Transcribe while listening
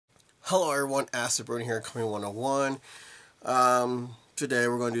Hello everyone, Acid Burn here, Coming 101. Today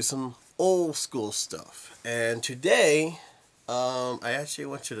we're going to do some old school stuff. And today, I actually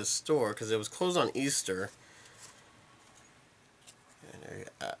went to the store because it was closed on Easter. And there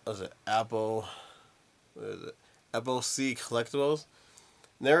was it, Apple C Collectibles.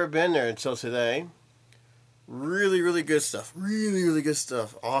 Never been there until today. Really good stuff. Really good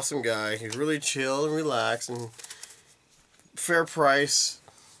stuff. Awesome guy. He's really chill and relaxed and fair price.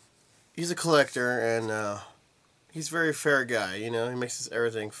 He's a collector, and he's a very fair guy, you know. He makes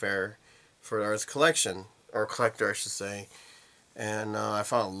everything fair for his collection, or collector, I should say. And I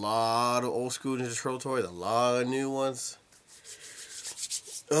found a lot of old school Ninja Turtle toys, a lot of new ones.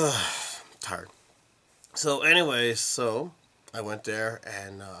 Ugh, I'm tired. So anyways, I went there,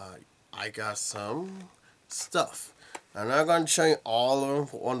 and I got some stuff. I'm not going to show you all of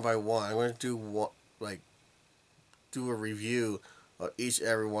them one by one. I'm going to do a review each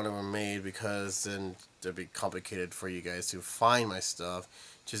every one of them made, because then it'd be complicated for you guys to find my stuff,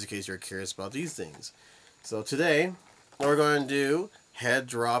 just in case you're curious about these things. So today we're going to do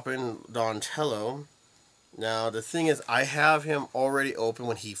Headdroppin Donatello. Now the thing is, I have him already open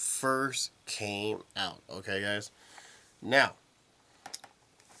when he first came out. Okay guys, now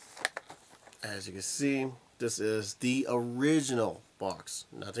as you can see, this is the original box.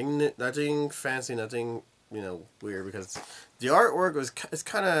 Nothing fancy, nothing weird, because the artwork it's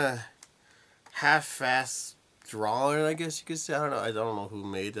kind of half-assed drawn, I guess you could say. I don't know who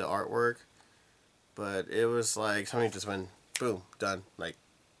made the artwork, but it was like somebody just went boom, done, like,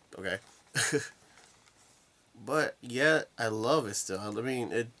 okay. But yeah, I love it still. I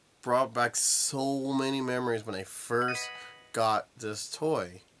mean, it brought back so many memories when I first got this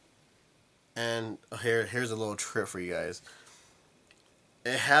toy. And here's a little trip for you guys.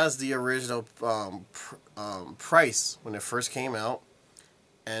 It has the original price when it first came out,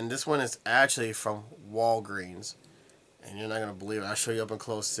 and this one is actually from Walgreens, and you're not gonna believe it. I'll show you up and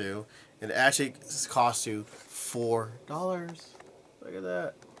close too. It actually cost you $4. Look at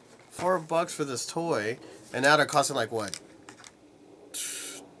that, $4 for this toy, and now they're costing like what,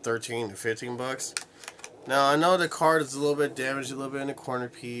 13 to 15 bucks. Now I know the card is a little bit damaged, a little bit in the corner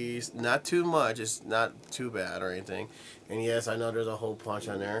piece, not too much, it's not too bad or anything. And yes, I know there's a hole punch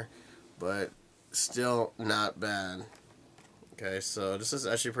on there, but still not bad. Okay, so this is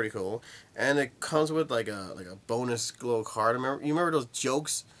actually pretty cool, and it comes with like a bonus glow card. You remember those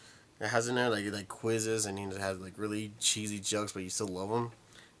jokes it has in there, like quizzes, and it has like really cheesy jokes, but you still love them.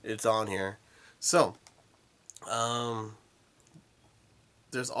 It's on here. So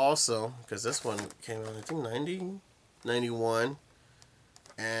there's also, because this one came out I think 90, 91,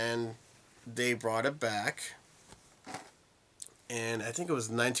 and they brought it back. And I think it was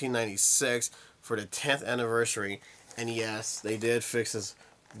 1996 for the 10th anniversary. And yes, they did fix this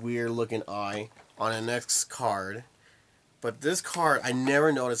weird looking eye on the next card. But this card, I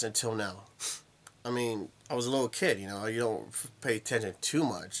never noticed until now. I mean, I was a little kid, you know, you don't pay attention too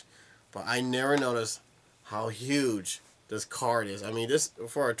much. But I never noticed how huge this card is. I mean, this,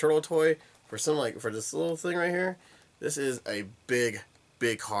 for a turtle toy, for this little thing right here, this is a big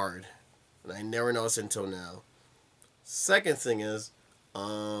card. And I never noticed until now. Second thing is,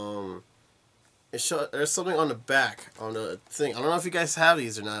 there's something on the back on the thing. I don't know if you guys have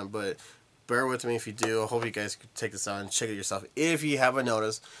these or not, but bear with me if you do. I hope you guys could take this out and check it yourself if you haven't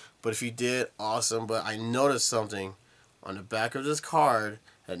noticed. But if you did, awesome. But I noticed something on the back of this card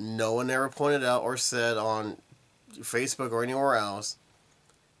that no one ever pointed out or said on Facebook or anywhere else.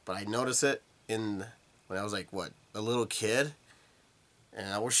 But I noticed it when I was like, what, a little kid?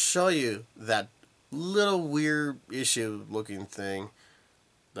 And I will show you that little weird issue looking thing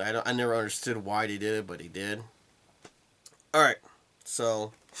that I never understood why they did it, but they did. Alright,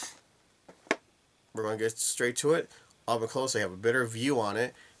 so we're going to get straight to it. Up and close, so you have a better view on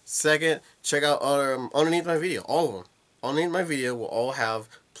it. Second, check out underneath my video, all of them. Underneath my video will all have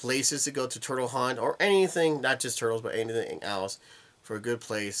places to go to turtle hunt, or anything, not just turtles, but anything else, for a good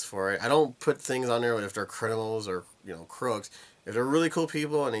place for it. I don't put things on there if they're criminals or, you know, crooks. If they're really cool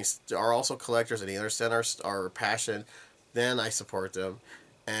people and they are also collectors and they understand our passion, then I support them.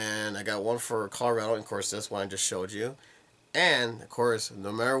 And I got one for Colorado, and of course this one I just showed you. And of course,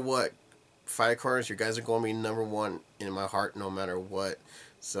 no matter what, Fighter Corners, you guys are going to be #1 in my heart no matter what.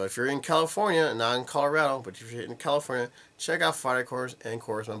 So if you're in California, not in Colorado, but if you're in California, check out Fighter Corners, and of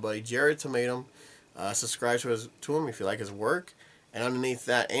course my buddy Jared Tomatum. Subscribe to him if you like his work. And underneath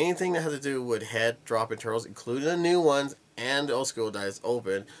that, anything that has to do with Headdroppin turtles, including the new ones and the old school that is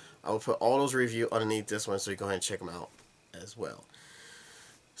open, I will put all those reviews underneath this one, so you go ahead and check them out as well.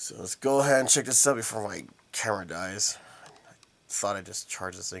 So let's go ahead and check this out before my camera dies. thought I'd just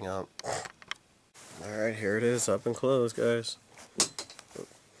charge this thing up. Alright, here it is, up and close, guys.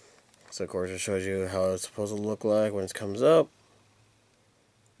 So of course it shows you how it's supposed to look like when it comes up.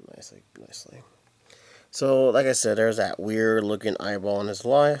 Nicely. So like I said, there's that weird looking eyeball on his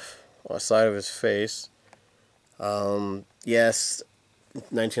life, on the side of his face. Yes,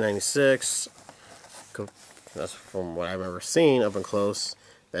 1996. That's from what I remember seeing up and close.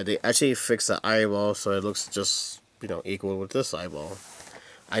 That they actually fixed the eyeball so it looks just, you know, equal with this eyeball.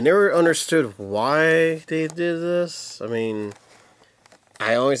 I never understood why they did this. I mean,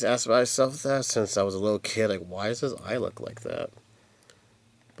 I always asked myself that since I was a little kid, like, why does his eye look like that?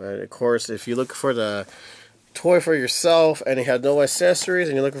 But of course, if you look for the toy for yourself and he had no accessories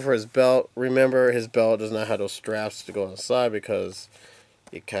and you're looking for his belt, remember his belt does not have those straps to go on the side because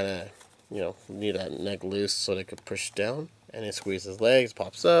you kind of, you know, need that neck loose so they could push down. And it squeezes his legs,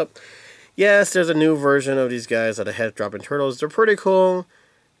 pops up. Yes, there's a new version of these guys that are Headdroppin turtles. They're pretty cool,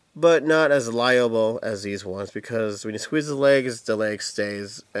 but not as liable as these ones because when you squeeze the leg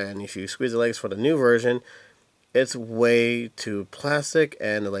stays. And if you squeeze the legs for the new version, it's way too plastic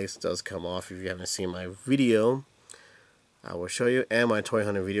and the legs does come off. If you haven't seen my video, I will show you, and my toy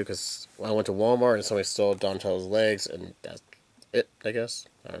hunting video, because I went to Walmart and somebody stole Donatello's legs, and that's it, I guess.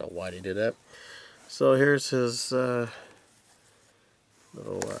 I don't know why they did that. So here's his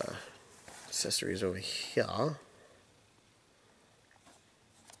little accessories over here.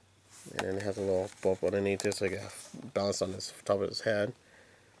 And then it has a little bump underneath it so you can bounce on the top of his head.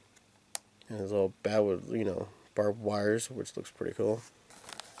 And his little bat with, you know, barbed wires, which looks pretty cool.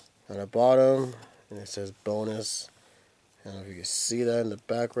 On the bottom, and it says bonus. I don't know if you can see that in the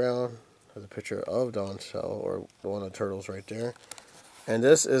background. There's a picture of Donatello, or one of the turtles right there. And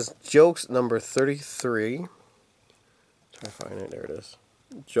this is Jokes number 33. Try to find it. There it is.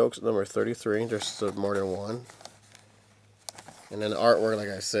 Jokes number 33. There's more than one. And then the artwork, like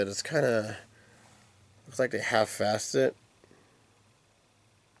I said, it's kind of looks like they half-assed it.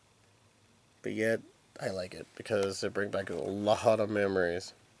 But yet, I like it because it brings back a lot of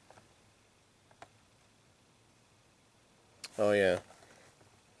memories. Oh yeah.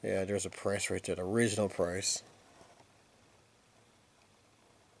 Yeah, there's a price right there, the original price.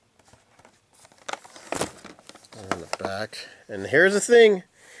 On the back. And here's the thing.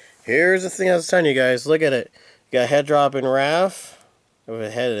 Here's the thing I was telling you guys. Look at it. You got Headdroppin Raph with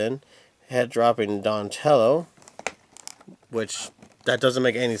a head in. Headdroppin Donatello. Which, that doesn't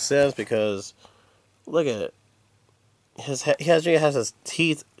make any sense because, look at it. He actually has his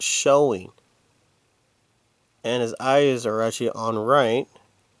teeth showing. And his eyes are actually on right.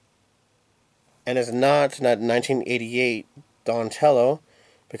 And it's not 1988 Donatello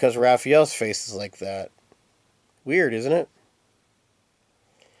because Raphael's face is like that. Weird, isn't it?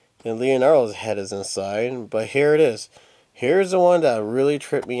 And Leonardo's head is inside, but here it is. Here's the one that really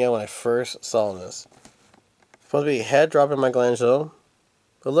tripped me out when I first saw this. It's supposed to be Headdroppin Michelangelo,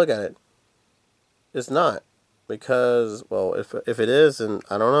 but look at it. It's not. Because, well, if it is, then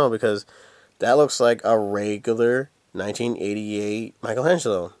I don't know, because that looks like a regular 1988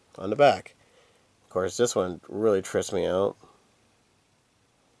 Michelangelo on the back. Of course, this one really trips me out.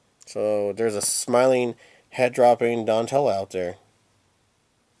 So, there's a smiling, head-dropping Donatello out there.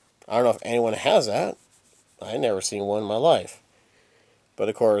 I don't know if anyone has that. I never seen one in my life. But,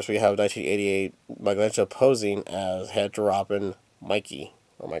 of course, we have 1988 Michelangelo posing as head-dropping Mikey,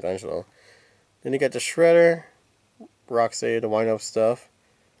 or Michelangelo. Then you got the Shredder, Roxy, the wind-up stuff.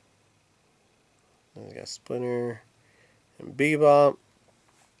 Then we got Splinter and Bebop.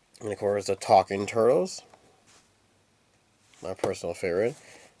 And of course the Talking Turtles. My personal favorite.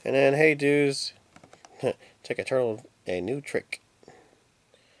 And then, hey dudes, take a turtle a new trick.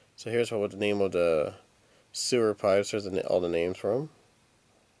 So here's what the name of the sewer pipes, there's all the names for them.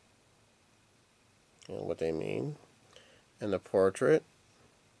 And what they mean. And the portrait.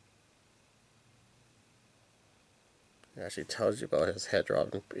 It actually tells you about his head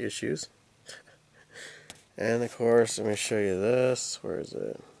dropping issues. And of course, let me show you this. Where is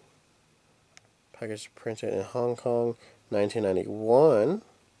it? Package printed in Hong Kong, 1991.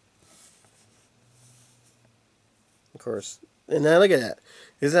 Of course, and now look at that.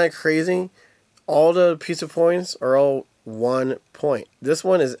 Isn't that crazy? All the pizza points are all 1 point. This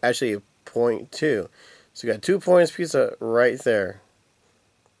one is actually a 0.2. So you got 2 points pizza right there.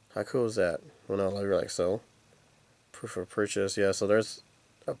 How cool is that? Well, no, you're like so. Proof of purchase, yeah. So there's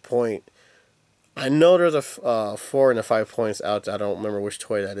a point. I know there's a 4 and a 5 points out. I don't remember which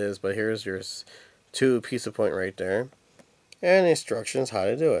toy that is, but here's your 2 pizza point right there, and instructions how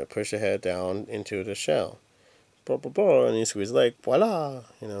to do it. Push the head down into the shell, and you squeeze the leg. Voila,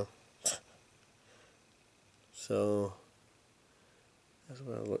 you know. So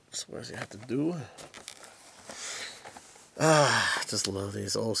That's what you have to do. Just love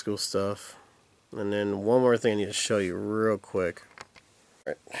these old school stuff. And then one more thing I need to show you real quick.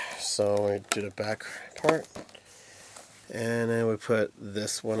 Alright, so we do the back part. And then we put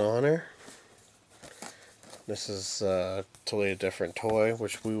this one on her. This is totally a different toy,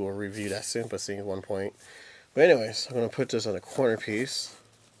 which we will review that soon, but see at one point. But anyways, I'm going to put this on a corner piece.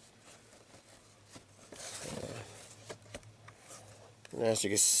 And as you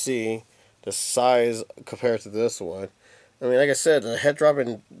can see, the size compared to this one. I mean, like I said, the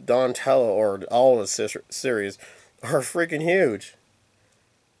Headdroppin Donatello, or all of the series, are freaking huge.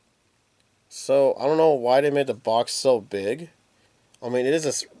 So, I don't know why they made the box so big. I mean, it is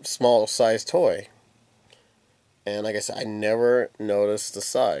a small size toy. And like I said, I never noticed the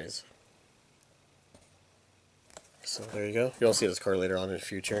size. So, there you go. You'll see this card later on in the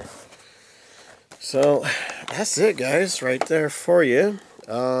future. So, that's it, guys, right there for you.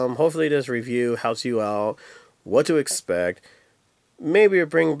 Hopefully this review helps you out, what to expect. Maybe it'll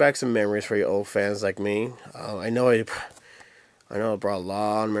bring back some memories for you old fans like me. I know it brought a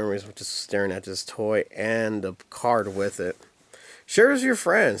lot of memories with just staring at this toy and the card with it. Share it with your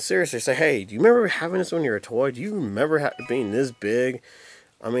friends. Seriously, say, hey, do you remember having this when you were a toy? Do you remember being this big?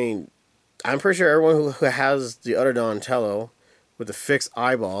 I mean, I'm pretty sure everyone who has the other Donatello with the fixed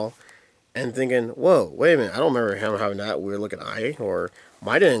eyeball and thinking, whoa, wait a minute, I don't remember him having that weird looking eye. Or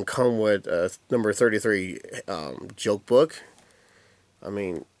mine didn't come with number 33 joke book. I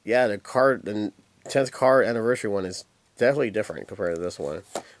mean, yeah, the 10th card anniversary one is definitely different compared to this one.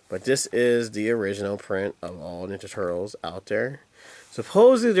 But this is the original print of all Ninja Turtles out there.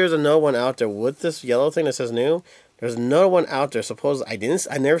 Supposedly there's another one out there with this yellow thing that says new. There's another one out there. Supposedly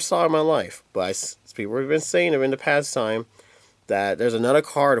I never saw it in my life, but people have been saying it in the past time that there's another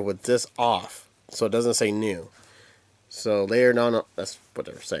card with this off, so it doesn't say new. So later on, that's what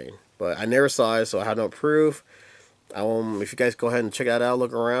they're saying. But I never saw it, so I have no proof. If you guys go ahead and check that out,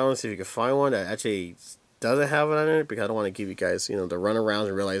 look around, see if you can find one that actually doesn't have it on it, because I don't want to give you guys, the runarounds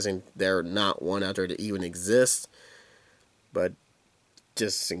and realizing there not one out there that even exists. But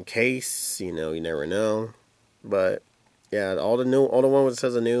just in case, you never know. But yeah, all the ones that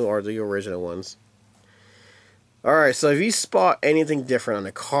says the new are the original ones. Alright, so if you spot anything different on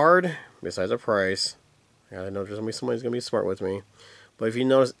the card, besides the price, I know there's going to be somebody who's going to be smart with me. But if you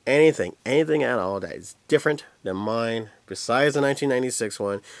notice anything at all that is different than mine, besides the 1996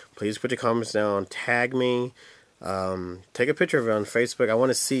 one, please put your comments down, tag me, take a picture of it on Facebook. I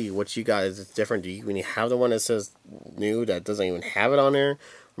want to see what you guys is different. Do you even have the one that says new that doesn't even have it on there?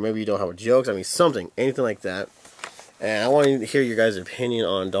 Or maybe you don't have jokes. I mean, anything like that. And I want to hear your guys' opinion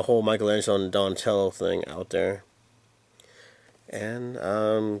on the whole Michelangelo and Donatello thing out there.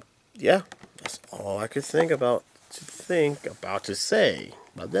 And, yeah, that's all I could think about to say.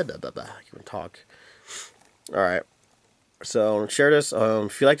 Blah, blah, blah, blah, blah. I can talk. Alright. So, share this.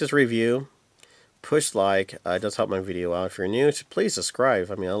 If you like this review, push like. It does help my video out. If you're new, please subscribe.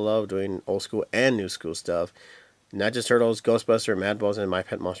 I mean, I love doing old school and new school stuff. Not just Turtles, Ghostbusters, Mad Balls, and My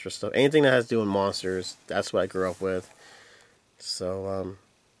Pet Monster stuff. Anything that has to do with monsters, that's what I grew up with. So,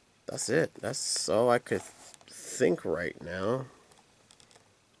 that's it. That's all I could think right now.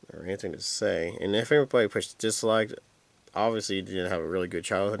 Or anything to say. And if everybody pushed dislike, obviously you didn't have a really good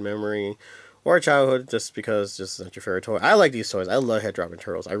childhood memory. Or childhood just because this is not your favorite toy. I like these toys. I love Headdroppin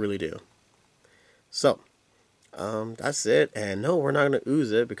Turtles. I really do. So, that's it. And no, we're not going to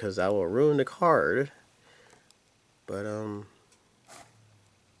ooze it because that will ruin the card. But,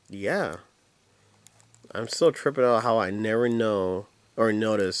 yeah. I'm still tripping out how I never know or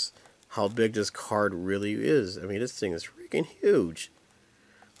notice how big this card really is. I mean, this thing is freaking huge.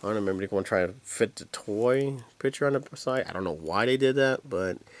 I don't remember if they want to try to fit the toy picture on the side. I don't know why they did that,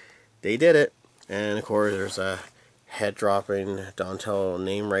 but they did it. And, of course, there's a Headdroppin Donatello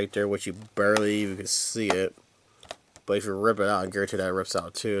name right there, which you barely even can see it. But if you rip it out, I guarantee that rips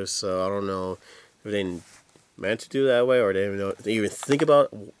out too. So I don't know if they meant to do that way or they didn't even think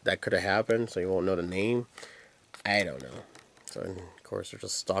about that could have happened, so you won't know the name. I don't know. So, of course, there's a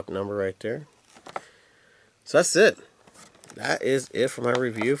stock number right there. So that's it. That is it for my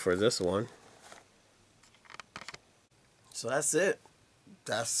review for this one. So that's it.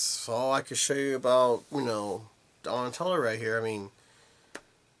 That's all I can show you about, Donatello right here. I mean,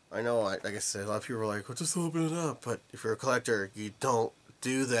 I know, like I said, a lot of people are like, well, just open it up. But if you're a collector, you don't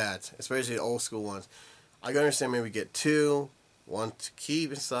do that. Especially the old school ones. I can understand maybe get two. One to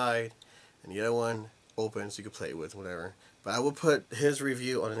keep inside. And the other one open so you can play with, whatever. But I will put his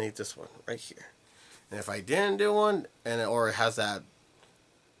review underneath this one right here. And if I didn't do one, or it has that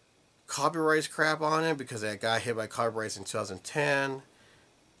copyrights crap on it because that guy hit by copyrights in 2010,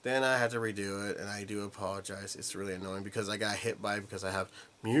 Then I had to redo it, and I do apologize. It's really annoying because I got hit by it because I have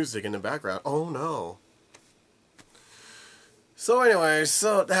music in the background. Oh no. So anyway,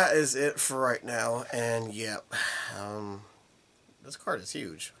 so that is it for right now, and yeah, this card is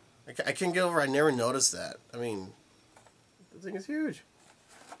huge. I can't get over I never noticed that. I mean, this thing is huge.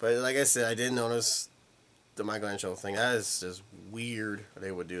 But like I said, I didn't notice the Michelangelo thing. That is just weird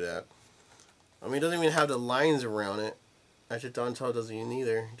they would do that. I mean, it doesn't even have the lines around it. Actually, Donatello doesn't even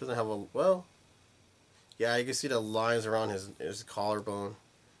either. It doesn't have a, well, yeah, you can see the lines around his collarbone.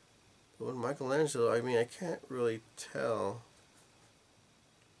 But with Michelangelo, I mean, I can't really tell.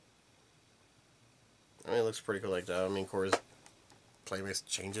 I mean, it looks pretty cool like that. I mean, of course, Playmix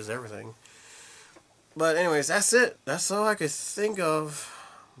changes everything. But anyways, that's it. That's all I could think of.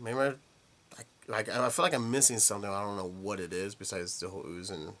 Maybe I feel like I'm missing something. I don't know what it is besides the whole ooze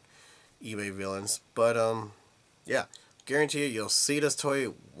and eBay villains. But yeah, guarantee you'll see this toy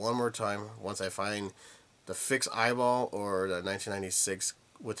one more time once I find the fixed eyeball or the 1996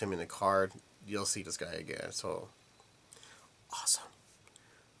 with him in the card. You'll see this guy again. So awesome.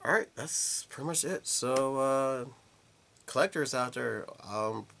 Alright, that's pretty much it. So, collectors out there,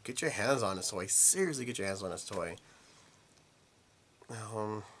 get your hands on this toy. Seriously, get your hands on this toy.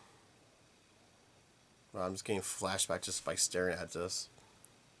 Well, I'm just getting flashback just by staring at this.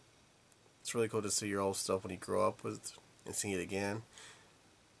 It's really cool to see your old stuff when you grow up with and see it again.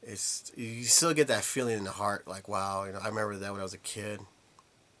 It's, you still get that feeling in the heart, like, wow, you know, I remember that when I was a kid.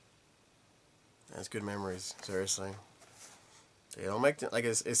 That's good memories, seriously. They don't make them, like,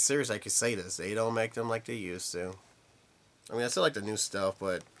 it's serious, I could say this. They don't make them like they used to. I mean, I still like the new stuff,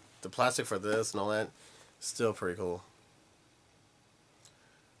 but the plastic for this and all that, still pretty cool.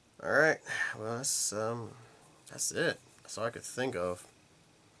 Alright, well, that's it. That's all I could think of.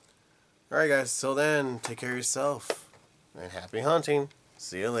 Alright, guys, till then, take care of yourself. And happy hunting.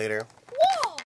 See you later.